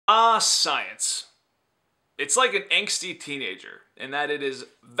Science. It's like an angsty teenager in that it is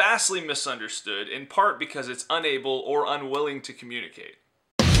vastly misunderstood, in part because it's unable or unwilling to communicate.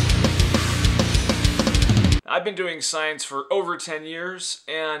 I've been doing science for over 10 years,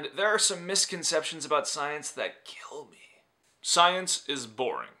 and there are some misconceptions about science that kill me. Science is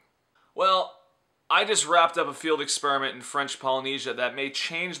boring. Well, I just wrapped up a field experiment in French Polynesia that may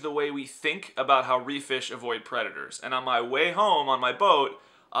change the way we think about how reef fish avoid predators. And on my way home on my boat,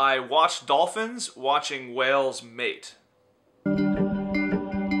 I watched dolphins watching whales mate.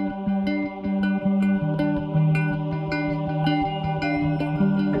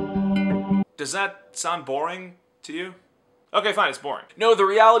 Does that sound boring to you? Okay, fine, it's boring. No, the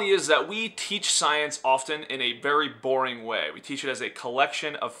reality is that we teach science often in a very boring way. We teach it as a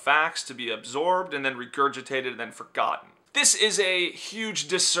collection of facts to be absorbed and then regurgitated and then forgotten. This is a huge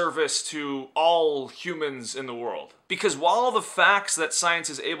disservice to all humans in the world. Because while all the facts that science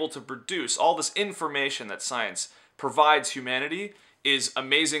is able to produce, all this information that science provides humanity is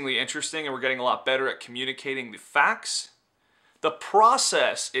amazingly interesting, and we're getting a lot better at communicating the facts, the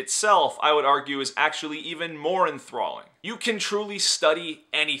process itself, I would argue, is actually even more enthralling. You can truly study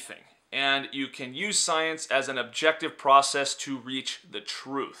anything, and you can use science as an objective process to reach the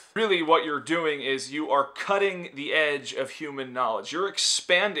truth. Really, what you're doing is you are cutting the edge of human knowledge. You're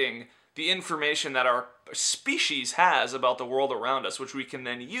expanding the information that our species has about the world around us, which we can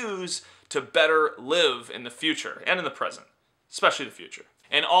then use to better live in the future and in the present, especially the future.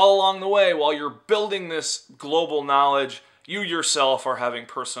 And all along the way, while you're building this global knowledge, you yourself are having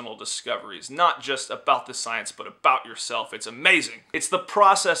personal discoveries, not just about the science, but about yourself. It's amazing. It's the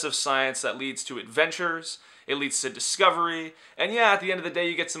process of science that leads to adventures, it leads to discovery, and yeah, at the end of the day,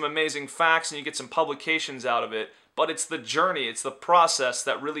 you get some amazing facts and you get some publications out of it, but it's the journey, it's the process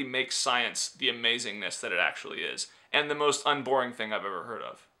that really makes science the amazingness that it actually is, and the most unboring thing I've ever heard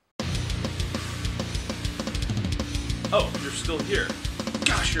of. Oh, you're still here.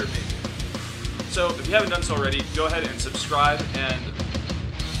 Gosh, you're amazing. So if you haven't done so already, go ahead and subscribe and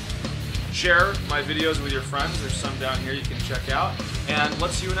share my videos with your friends. There's some down here you can check out. And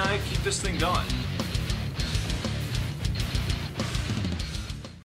let's you and I keep this thing going.